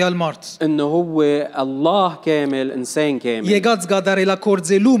 գադարյալ մարդ. انه هو الله كامل انسان كامل, Եկած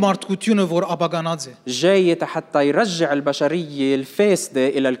գադարելակորձելու մարդկությունը, որ աբագանած է. جاي حتى يرجع البشرية الفاسدة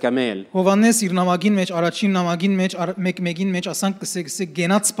إلى الكمال. Հովանես իր նամակին մեջ, առաջին նամակին մեջ, մեկին մեջ ասանք կսեք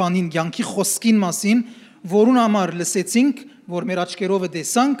գենաց բանին, յանքի խոսքին մասին, որուն համար լսեցինք, որ մեր աչքերով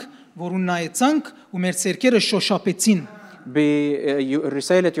տեսանք, որուն նայեցանք ու մեր ցերկերը շոշափեցին.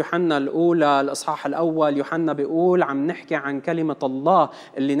 برسالة يوحنا الأولى الإصحاح الأول يوحنا بيقول عم نحكي عن كلمة الله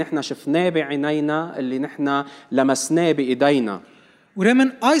اللي نحن شفناه بعينينا اللي نحن لمسناه بإيدينا.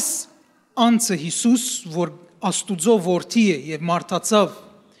 Ուրեմն այս անձը Հիսուս, որ Աստուծո որդի է եւ մարդացավ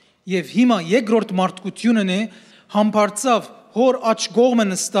եւ հիմա երկրորդ մարդկությունն է, համբարձավ հոր աչ կողմը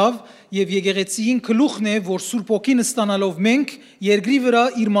նստավ եւ եկեղեցին գլուխն է, որ Սուրբ Օքին ստանալով մենք երկրի վրա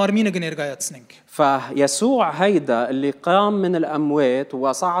իր մարմինը կներկայացնենք. فيسوع هيدا اللي قام من الأموات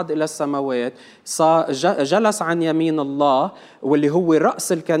وصعد إلى السماوات جلس عن يمين الله واللي هو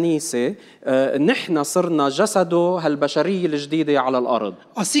رأس الكنيسة, نحن صرنا جسده هالبشرية الجديدة على الأرض.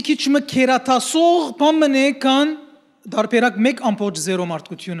 Ասիկի չմը քերատասող բամն է կան դարբերակ 1.0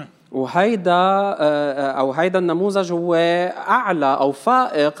 մարդկությունը. وهيدا النموذج هو أعلى أو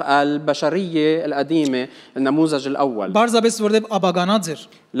فائق البشرية القديمة النموذج الأول. Բարձաբես որտեւ աբագանած էր.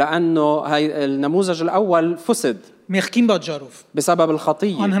 لأنه هاي النموذج الأول فسد. մեղքին պատճառով, بسبب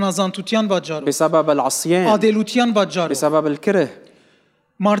الخطية، անհնազանդության պատճառով, بسبب العصيان، ադելության պատճառով, بسبب الكره.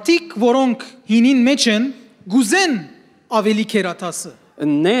 մարդիկ, որոնք հինին մեջ են, գուզեն ավելի քերաթասը։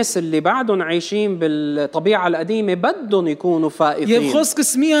 الناس اللي بعدهم عايشين بالطبيعة القديمة بدهم يكونوا Եվ فائقين.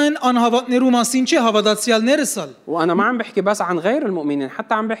 խոսքս միայն անհավատներու մասին չէ, հավատացյալներս ալ։ وأنا ما عم بحكي بس عن غير المؤمنين،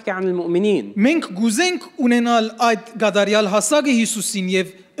 حتى عم بحكي عن المؤمنين. Մենք գուզենք ունենալ այդ գադարյալ հասակը Հիսուսին եւ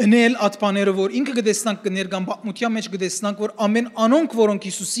ընել ատպաները, որ ինքը գտեսնանք կներգան պատմության մեջ գտեսնանք, որ ամեն անոնք, որոնք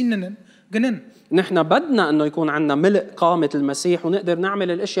Հիսուսինն են, գնեն։ نحن بدنا انه يكون عندنا ملء قامة المسيح ونقدر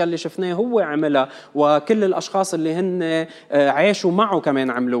نعمل الاشياء اللي شفناه هو عملها وكل الاشخاص اللي هن عاشوا معه كمان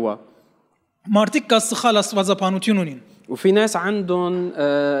عملوها. Մարդիկ կա սխալ աստվածապանություն ունին։ وفي ناس عندهم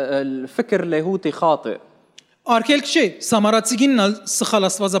الفكر لاهوتي خاطئ. Արկելք չէ, Սամարացիգինն ալ սխալ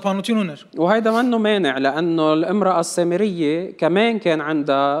աստվածապանություն ուներ։ وهيدا منه مانع لانه الامرأة السامرية كمان كان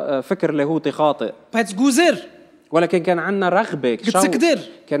عندها فكر لاهوتي خاطئ. Բայց գուզեր ولكن كان عندنا رغبة գծկդեր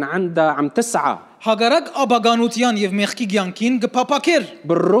كان عندها عم تسعى հագարակ աբագանության եւ մեղքի ցանկին գփապակեր։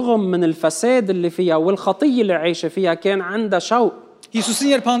 بالرغم من الفساد اللي فيها والخطية اللي عايشة فيها كان عندها شوق.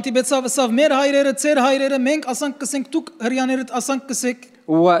 Հիսուսին երբ հանդիպեցավ, ասավ մեր հայրերը, ծեր հայրերը, մենք ասանք կսենք դուք հрьяաներդ ասանք կսեք։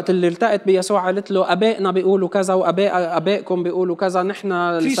 وقت اللي التقت بيسوع قالت له ابائنا بيقولوا كذا وابائكم بيقولوا كذا، نحن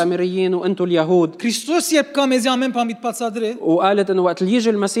السامريين وانتم اليهود. Քրիստոս երբ կա մեզի ամեն բան միտպացադրե, وقالت انه وقت اللي يجي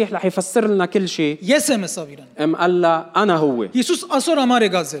المسيح رح يفسر لنا كل شيء. ես եմ ասավ իրան։ قال لها انا هو. Հիսուս ասոր համար է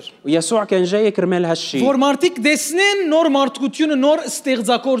գազեր, ويسوع كان جاي كرمال هالشيء որ մարդիկ դեսնեն նոր մարդկությունը, նոր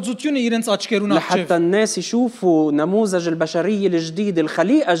ստեղծագործությունը իրենց աչքերուն لحتى աչքև։ الناس يشوفوا نموذج البشرية الجديدة،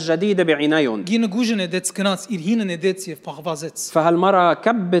 الخليقة الجديدة بعينيهم. Գինը գուժն է դեց գնաց, իր հինն է դեց եւ փախվազեց։ فهالمرة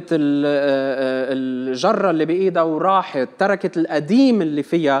كبت الجرة اللي بإيدها وراحت، تركت القديم اللي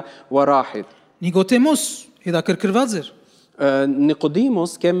فيها وراحت. Նիկոդեմոս հետաքրքրված էր։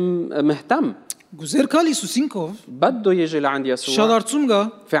 نيقوديموس كان مهتم، Գուզեր կալ Հիսուսինքով, بده يجي لعند يسوع. շադարցում գա,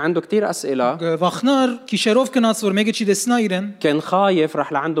 في عنده كتير أسئلة، վախնար, քիշերով կնաց, որ մեկը չի տեսնա իրեն, كان خايف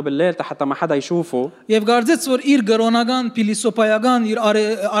راح لعنده بالليل حتى ما حدا يشوفه. եւ գարձեց, որ իր գրոնական, փիլիսոփայական, իր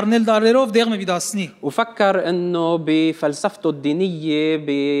արնել դարերով դեղ մը վիդասնի։ وفكر انه بفلسفته الدينية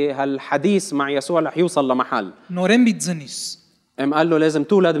بهالحديث مع يسوع رح يوصل لمحل. Նորեն բիծնիս։ قال له لازم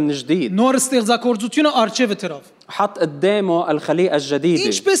تولد من جديد. Նոր ստեղծագործությունը արջևը դրավ։ حط قدامه الخليقة الجديدة.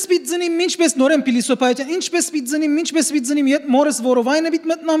 Ինչպես բիծնիմ, ինչպես նորեն փիլիսոփայության, ինչպես բիծնիմ, ինչպես բիծնիմ, իդ մորս որովայնը բիտ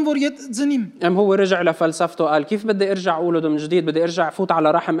մտնամ, որ իդ ծնիմ։ هو رجع لفلسفته، قال كيف بدي ارجع اولد من جديد؟ بدي ارجع فوت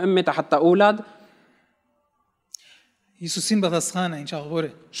على رحم امي حتى اولد؟ Հիսուսին պատասխանը ինչ աղբոր է։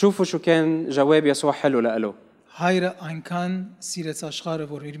 شوفوا شو كان جواب يسوع حلو لإله. Հայրը այնքան սիրեց աշխարհը,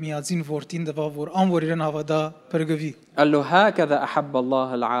 որ իր միածին որդին տվավ, որ անոր իրեն հավատա բրգվի։ قال له هكذا أحب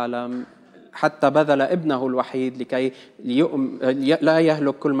الله العالم حتى بذل ابنه الوحيد لكي لا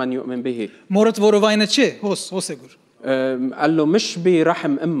يهلك كل من يؤمن به. Մորդ որովայնը չէ, հոս է գուր։ قال له مش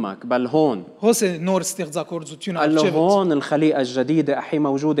برحم امك بل هون. Հոս է նոր ստեղծագործությունը قال له արջևը։ هون الخليقة الجديدة أحي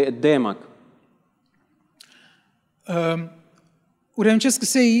موجودة قدامك. Ուրեմն ես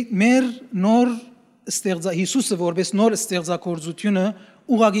կսեի մեր նոր ստեղծա Հիսուսը որպես նոր ստեղծագործությունը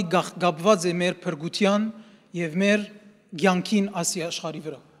ուղղակի գապված է մեր փրկության եւ մեր ցանկին ասի աշխարհի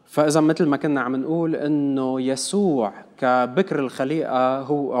վրա։ فإذا مثل ما كنا عم نقول إنه يسوع كبكر الخليقة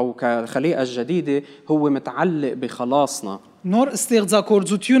هو أو كالخليقة الجديدة هو متعلق بخلاصنا. Նոր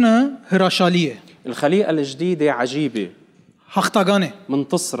ստեղծագործությունը հրաշալի է։ الخليقة الجديدة عجيبة. Հաղթական է։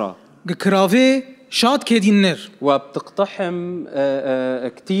 منتصرة. Գկրավե շատ կեդիններ։ وبتقتحم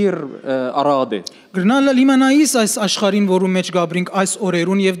كتير أراضي. Գրնալը լիմանայիս այս աշխարհին, որում մեջ գաբրինք այս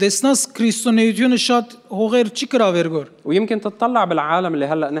օրերուն եւ տեսնաս քրիստոնեությունը շատ հողեր չի կրավեր գոր։ ويمكن تطلع بالعالم اللي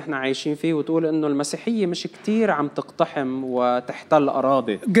هلا نحن عايشين فيه وتقول إنه المسيحية مش كتير عم تقتحم وتحتل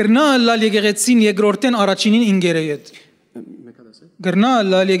أراضي. Գրնալը եկեղեցին երկրորդեն առաջինին ինգերեյետ։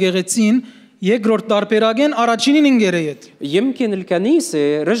 Գրնալը եկեղեցին երկրորդ տարբերակեն առաջինին ինգերեյետ։ يمكن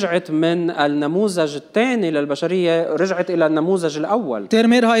الكنيسة رجعت من النموذج الثاني للبشرية رجعت إلى النموذج الأول. Տեր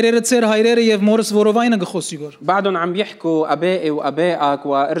մեր հայրերը, ծեր հայրերը եւ մորս որովայնը գխոսի գոր։ بعدهم عم يحكوا أبائي وأبائك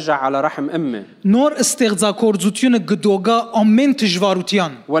وارجع على رحم أمي. Նոր ստեղծագործությունը գդոգա ամեն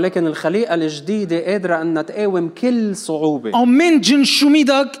դժվարության։ ولكن الخليقة الجديدة قادرة أن تقاوم كل صعوبة. Ամեն ջնշումի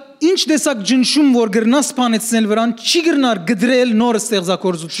դակ ինչ տեսակ ջնշում որ գրնաս սփանեցնել վրան չի գրնար գդրել նոր شو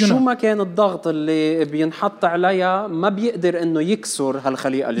ստեղծագործությունը։ ما كان الضغط اللي بينحط عليها ما بيقدر إنه يكسر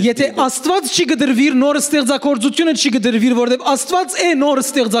هالخليقة Եթե الجديدة. Աստված չի գդրվիր նոր ստեղծագործությունը չի գդրվիր, որովհետեւ Աստված է նոր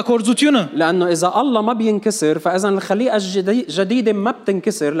ստեղծագործությունը։ لأنه إذا الله ما بينكسر فإذا الخليقة الجديدة ما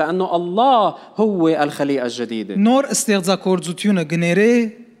بتنكسر لأنه الله هو الخليقة الجديدة. Նոր ստեղծագործությունը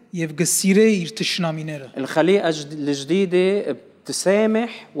գներե եւ գսիրե իր տշնամիները։ الخليقة الجديدة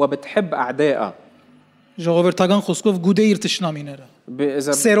بتسامح وبتحب أعدائها. Ժողովրդական խոսքով գուդե իր տշնամիները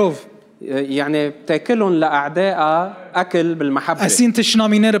إذا սերով يعني بتاكلهم لأعدائها أكل بالمحبة այսին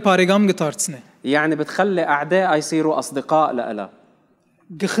տշնամիները բարեկամ գտարցնե يعني بتخلي أعدائها يصيروا أصدقاء لها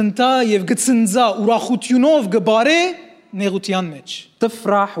գխնտա եւ գծնձա ուրախությունով գբարե նեղության մեջ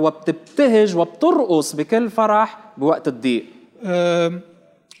تفرح وبتبتهج وبترقص بكل فرح بوقت الضيق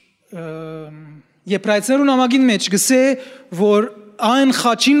Եբրայեցերուն ամագին մեջ գսե որ այն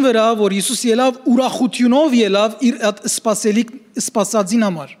խաչին վրա որ Հիսուս ելավ ուրախությունով ելավ իր սպասելիք սպասածին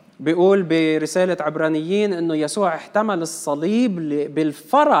համար بيقول برسالة عبرانيين إنه يسوع احتمل الصليب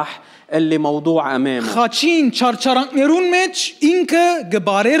بالفرح اللي موضوع أمامه. خاچين چارچارانكներուն մեջ ինքը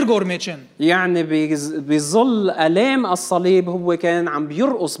գբարեր գորմեջեն. يعني بظل آلام الصليب هو كان عم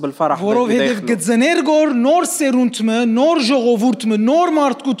بيرقص بالفرح որովհետև գծներ գոր նոր սերունդը, նոր ժողովուրդը, նոր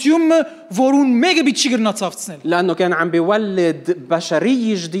մարդկությունը, որուն մեկը պիտի գրնացավցնել. لأنه كان عم بيولد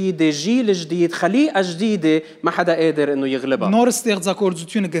بشرية جديدة، جيل جديد، خليقة جديدة ما حدا قادر إنه يغلبها. نور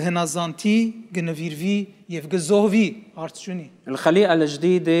ստեղծագործությունը գհնազանդի, գնվիրվի եւ գզոհվի արծունի. الخليقة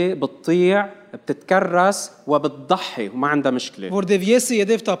الجديدة بتطيع بتتكرس وبتضحي وما عندها مشكلة. որտեվ եսը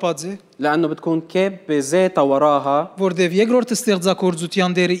յետև տապած է. لأنه بتكون كابة ذاتها وراها. որտեվ երկրորդ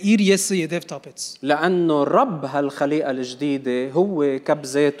ստեղծագործության դերը իր եսը յետև տապեց. لأنه رب هالخليقة الجديدة هو كب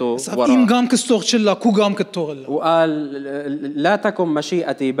ذاته وراها. إم قامك استغشلا كو قامك تغلا. وقال لا تكن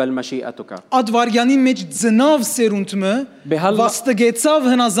مشيئتي بل مشيئتك. أدوارياني مج زناف سيرونتمه. واستجيتساف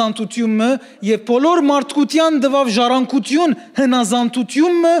هنازانتوتيوم يبولور مارتكوتيان دواف جارانكوتيون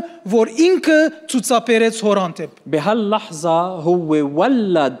هنازانتوتيوم ور إنك تتصابيرت هورانتب. بهاللحظة هو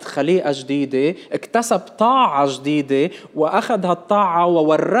ولد خليقة جديدة، اكتسب طاعة جديدة وأخذ هالطاعة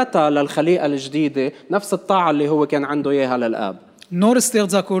وورثها للخليقة الجديدة، نفس الطاعة اللي هو كان عنده إياها للآب. نور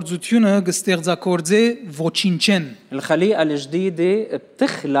ստեղծագործությունը կստեղծագործե ոչինչեն. الخليقة الجديدة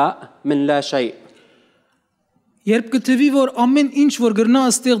بتخلق من لا شيء. Երբ գտվի որ ամեն ինչ որ գրնա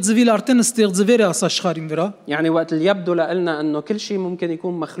ստեղծվել արդեն ստեղծվել է աշխարհին վրա. يعني وقت اللي يبدو لنا انه كل شيء ممكن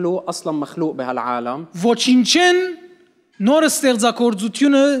يكون مخلوق اصلا مخلوق بهالعالم. Ոչինչեն նոր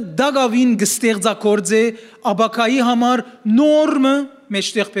ստեղծագործությունը դակավին կստեղծագործե աբակայի համար նորմը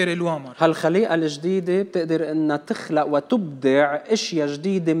մեջտեղ բերելու համար. هالخليقة الجديدة بتقدر انها تخلق وتبدع اشياء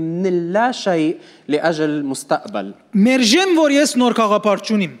جديدة من اللا شيء لاجل مستقبل. Մերժեմ որ ես նոր խաղապար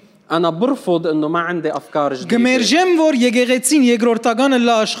չունիմ. أنا برفض إنه ما عندي أفكار جديدة. Գմերժեմ որ եկեղեցին երկրորդականը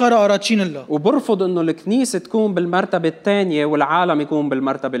լա աշխարհը առաջինը լա. وبرفض إنه الكنيسة تكون بالمرتبة الثانية والعالم يكون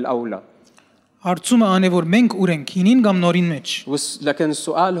بالمرتبة الأولى. Հարցումը անի որ մենք ուր ենք, հինին կամ նորին մեջ. لكن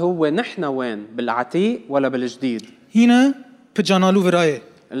السؤال هو نحن وين؟ بالعتيق ولا بالجديد؟ Հինը փճանալու վրա է.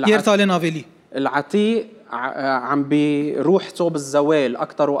 Երթալեն ավելի. العتيق عم بيروح صوب الزوال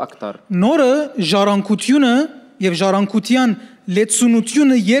أكتر وأكتر. Նորը ժառանգությունը եւ ժառանգության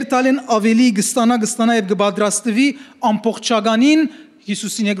լեցունությունը երթալեն ավելի գստանա եւ գբադրաստվի ամբողջականին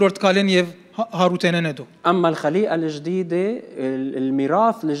Հիսուսին երկրորդ կալեն եւ հարութենեն էդու. أما الخليقة الجديدة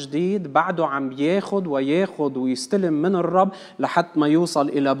الميراث الجديد بعده عم بياخد وياخد ويستلم من الرب لحد ما يوصل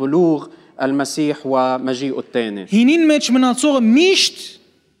إلى بلوغ المسيح ومجيئه الثاني. Հինին մեջ մնացողը միշտ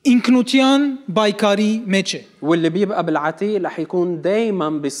ինքնության բայկարի մեջ է. واللي بيبقى بالعتيق رح يكون دايما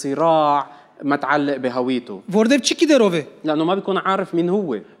بصراع متعلق بهويته. Որտեվ չի գիտերով է. لأنه ما بيكون عارف مين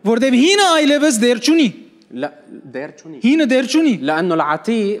هو. Որտեվ հինը այլևս դեր չունի. لا دير شوني. Հինը դեր չունի. لأنه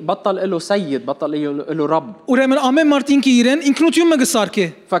العتيق بطل له سيد، بطل له رب. Ուրեմն ամեն մարդ ինքը իրեն ինքնությունը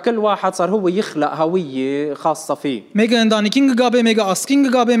կսարքե. فكل واحد صار هو يخلق هوية خاصة فيه. Մեկը ընտանիքին կգաբե, մեկը ասքին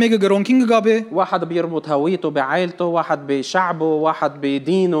կգաբե, մեկը գրոնքին կգաբե. واحد بيربط هويته بعائلته، واحد بشعبه، واحد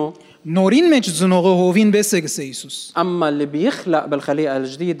بدينه. Նորին մեջ ծնողը հովին բես է գսե Հիսուս. أما اللي بيخلق بالخليقة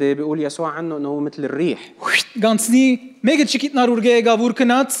الجديدة بيقول يسوع عنه إنه هو مثل الريح. Գանցնի մեկը չգիտնար ուր գեգավուր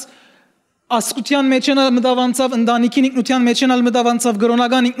կնած ասկության մեջն ալ մդավանցավ ընտանիքին ինքնության մեջն ալ մդավանցավ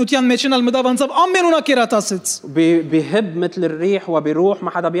գրոնական ինքնության մեջն ալ մդավանցավ ամեն ունա կերատասեց. بيهب مثل الريح وبيروح ما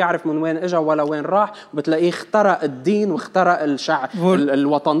حدا بيعرف من وين اجى ولا وين راح، وبتلاقيه اخترق الدين واخترق الشعب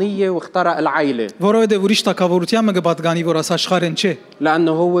الوطنية واخترق العائلة. Որովհետև ուրիշ տակավորության մը կպատկանի որ աս աշխարհեն չէ.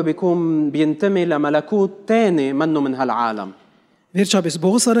 لأنه هو بيكون بينتمي لملكوت تاني منه من هالعالم. Վերջապես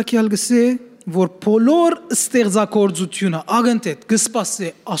Բողոս Արաքյալ գսե որ բոլոր ստեղծագործությունը ագնտետ կսպասե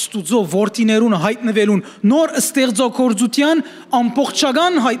Աստուծո որդիներուն հայտնվելուն նոր ստեղծագործության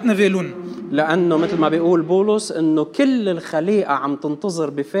ամբողջական հայտնվելուն. لأنه مثل ما بيقول بولس إنه كل الخليقة عم تنتظر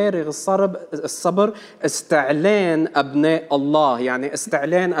بفارغ الصبر استعلان أبناء الله، يعني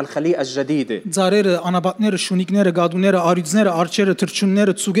استعلان الخليقة الجديدة. Ձարերը, անաբատները, շունիկները, գադուները, արյուծները, արջերը,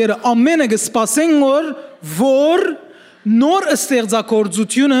 թրջունները, ծուգերը ամենը կսպասեն որ նոր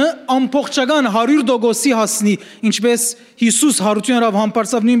ստեղծագործությունը ամբողջական 100% հասնի, ինչպես Հիսուս հարություններով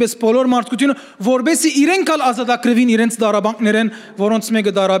համբարձավ նույնպես բոլոր մարդկությունը, որբեսի իրենք ալ ազատագրվին իրենց դարաբանքներեն, որոնց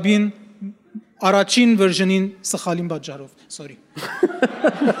մեկը դարաբին առաջին վերժնին սխալին պատճառով, sorry.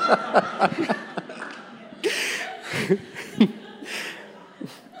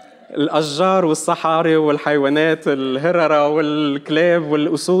 الأشجار والصحاري والحيوانات الهررة والكلاب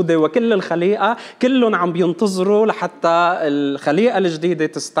والأسودة وكل الخليقة كلهم عم بينتظروا لحتى الخليقة الجديدة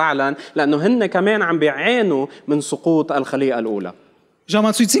تستعلن لأنه هن كمان عم بيعانوا من سقوط الخليقة الأولى.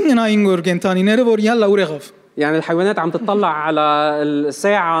 Ժամացույցին գնային որ կենտանիները որ يلا ուրեղով. يعني الحيوانات عم تطلع على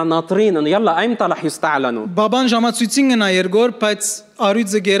الساعة ناطرين إنه يلا أيمتى رح يستعلنوا. Բաբան ժամացույցին գնա երգոր, բայց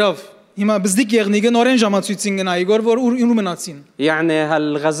արույցը գերավ. Հիմա բզդիկ եղնիկը նորեն ժամացույցին գնա Իգոր որ ուրու մնացին. يعني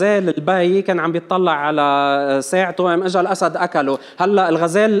هالغزال البي كان عم بيطلع على ساعته قام اجى الاسد اكله، هلا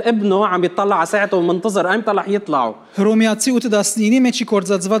الغزال ابنه عم بيطلع على ساعته ومنتظر ايمتى رح يطلعوا. Հռոմեացի 8:19-ի մեջի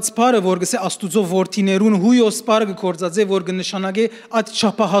կորցածված բառը որ գսե Աստուծո որդիներուն հույոս բառը կորցածե որ կնշանակե այդ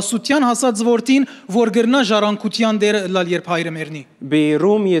չափահասության հասած որդին որ գրնա ժառանգության դերը լալ երբ հայրը մեռնի.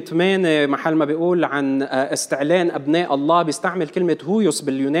 برومية 8 محل ما بيقول عن استعلان ابناء الله بيستعمل كلمة هويوس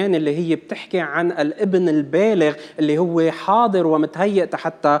باليوناني اللي هي بتحكي عن الابن البالغ اللي هو حاضر ومتهيئ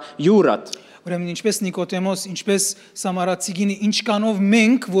حتى يورث. Ուրեմն ինչպես Նիկոդեմոս, ինչպես Սամարացիգինի, ինչքանով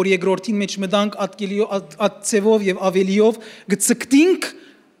մենք, որ երկրորդին մեջ մտանք այդ ցևով եւ ավելիով գծկտինք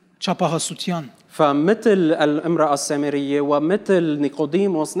չափահասության. فمثل الامرأة السامرية ومثل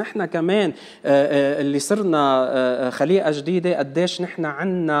نيقوديموس نحن كمان اللي صرنا خليقة جديدة قديش نحن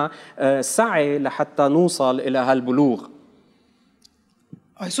عنا سعي لحتى نوصل إلى هالبلوغ.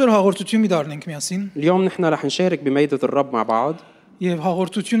 Այսօր հաղորդություն մի դառնենք միասին. اليوم نحن رح نشارك بميدة الرب مع بعض. Եվ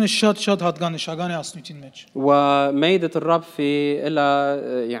հաղորդությունը շատ հատկանշական է ասնույթին մեջ. وميدة الرب في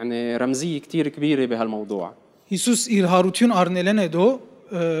إلى يعني رمزية كتير كبيرة بهالموضوع. Հիսուս իր հարություն առնելն հետո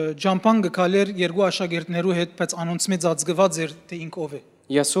ջամփան գկալեր երկու աշակերտներու հետ, բայց անոնց մեծ ածգված էր թե ինք ով է.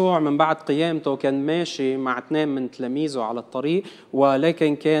 يسوع من بعد قيامته كان ماشي مع اثنين من تلاميذه على الطريق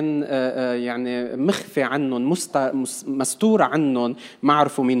ولكن كان يعني مخفي عنهم مستور عنهم ما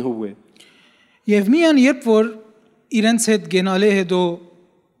عرفوا مين هو. Եվ միան երբ որ իրենց հետ գնալե հետո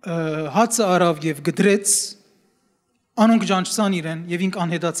հացը արավ եւ գդրեց անոնք ջանչсан իրեն եւ ինք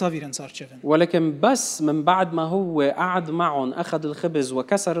անհետացավ իրենց արջևեն. ولكن بس من بعد ما هو قعد معهم أخذ الخبز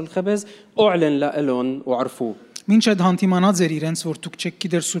وكسر الخبز أعلن لهم وعرفوه. Մինչ այդ հանդիմանած էր իրենց որ դուք չեք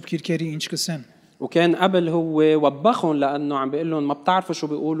գիտեր սուրբ քիրքերի ինչ կսեն. وكان قبل هو وبخهم لانه عم بيقول لهم ما بتعرفوا شو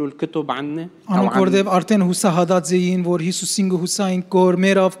بيقولوا الكتب عني. Անոնք որտեվ արդեն հուսահատած էին որ Հիսուսին գուսային կոր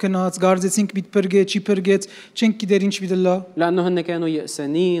մերավ կնած գարձեցինք բիտ բրգե չի բրգեց չենք գիտեր ինչ բիդլա. لانه هن كانوا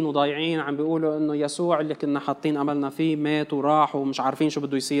يأسانين وضايعين عم بيقولوا انه يسوع اللي كنا حاطين املنا فيه مات وراح ومش عارفين شو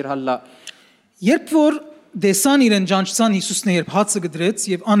بده يصير هلا. Երբ որ դեսան իրեն ջանչсан Հիսուսն երբ հացը գդրեց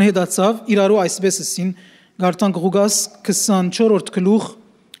եւ անհետացավ իրարու այսպես ասին գարտան Ղուգաս 24-րդ գլուխ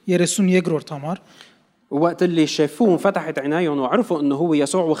 32-րդ համար. وقت اللي شافوه فتحت عينيهم وعرفوا انه هو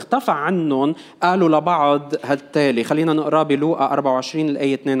يسوع واختفى عنهم قالوا لبعض هالتالي خلينا نقرا بلوقا 24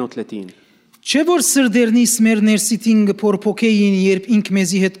 الايه 32. Չէ որ սրդերնիս մեր ներսիտին կփորփոքեին երբ ինք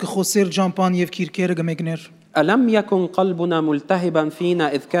մեզի հետ կխոսեր ջամփան եւ քիրքերը կմեկներ. ألم يكن قلبنا ملتهبا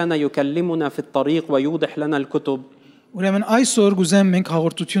فينا إذ كان يكلمنا في الطريق ويوضح لنا الكتب. Ուրեմն այսօր գուզեմ մենք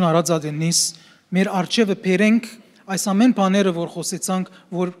հաղորդություն արածադենից մեր արչեվը բերենք այս ամեն բաները որ խոսեցանք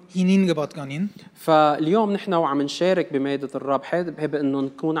որ հինին կպատկանին. فاليوم نحن وعم نشارك بمادة الرب بحب انه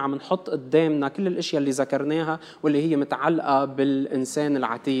نكون عم نحط قدامنا كل الاشياء اللي ذكرناها واللي هي متعلقة بالانسان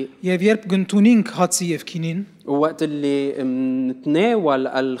العتيق. Եվ երբ գտնունինք հացի եւ քինին وقت اللي نتناول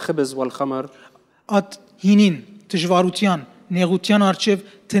الخبز والخمر at հինին դժվարության նեղության արչեվ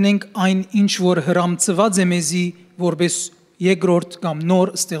տնենք այն ինչ որ հրամցված է մեզի որպես երկրորդ կամ նոր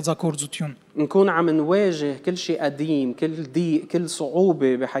ստեղծագործություն. نكون عم نواجه كل شيء قديم كل ضيق كل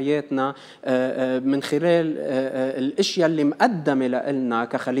صعوبة بحياتنا من خلال الاشياء اللي مقدمة لنا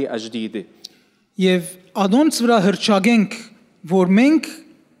كخليقة جديدة. Եվ adոնց վրա հրճագենք որ մենք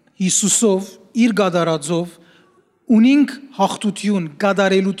Հիսուսով իր գադարածով ունենք հաղթություն,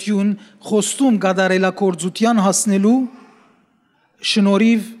 գադարելություն, խոստում գադարելակորձության հասնելու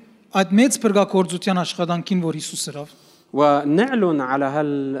շնորհիվ այդ մեծ բրգակորձության աշխատանքին որ Հիսուս հրավ. ونعلن على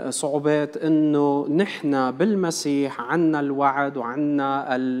هالصعوبات انه نحن بالمسيح عنا الوعد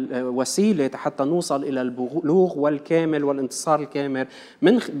وعنا الوسيله حتى نوصل الى البلوغ والكامل والانتصار الكامل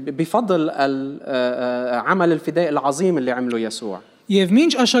من بفضل عمل الفداء العظيم اللي عمله يسوع. Եվ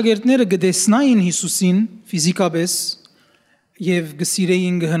մինչ աշակերտները գտեսնային Հիսուսին ֆիզիկապես եւ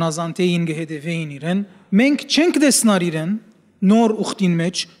գսիրեին գհնազանդեին գհետևեին իրեն, մենք չենք տեսնար իրեն նոր ուխտին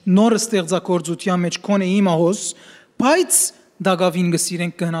մեջ, նոր ստեղծագործության մեջ կոնե իմահոս, բայց դակավին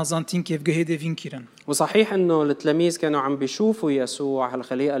գսիրենք կհնազանդինք եւ գհեդեվինք իրեն։ وصحيح انه التلاميذ كانوا عم بيشوفوا يسوع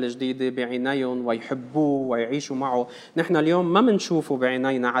الخليقة الجديدة بعينيهم ويحبوه ويعيشوا معه. نحن اليوم ما منشوفه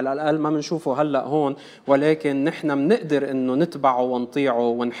بعينينا، على الاقل ما منشوفه هلا هون، ولكن نحن بنقدر انه نتبعه ونطيعه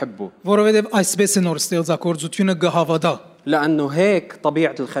ونحبه. Որովհետեւ այսպես է նոր ստեղծագործությունը գհավադա։ لانه هيك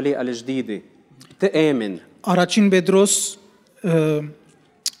طبيعة الخليقة الجديدة، تآمن. Առաջին Պետրոս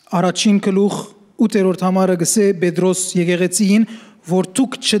առաջին գլուխ 8-րդ համարը գսե Պետրոս եկեղեցին, որ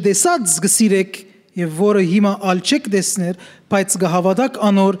դուք չդեսած գսիրեք եւ որը հիմա ալ չեք դեսներ, բայց գհավադակ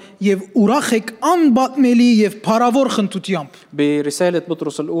անոր եւ ուրախ եք անբատմելի եւ փարավոր խնդությամբ։ برسالة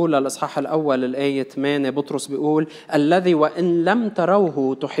بطرس الأولى الإصحاح الأول الآية 8 بطرس بيقول الذي وإن لم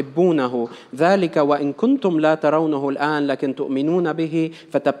تروه تحبونه ذلك وإن كنتم لا ترونه الآن لكن تؤمنون به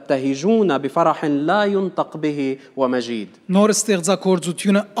فتبتهجون بفرح لا ينطق به ومجيد. Նոր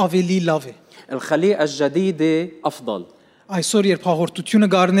ստեղծագործությունը ավելի լավ է։ الخليقة الجديدة أفضل. Այսօր երբ հաղորդությունը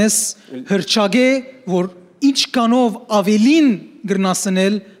գարնես հրճագե, որ ինչքանով ավելին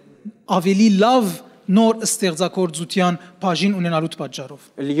գրնասնել, ավելի լավ նոր ստեղծագործության բաժին ունենալուց պատճառով։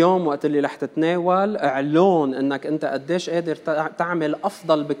 اليوم وقت اللي رح تتناول اعلن انك انت قديش قادر تعمل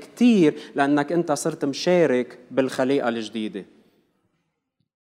افضل بكتير لانك انت صرت مشارك بالخليقة الجديدة.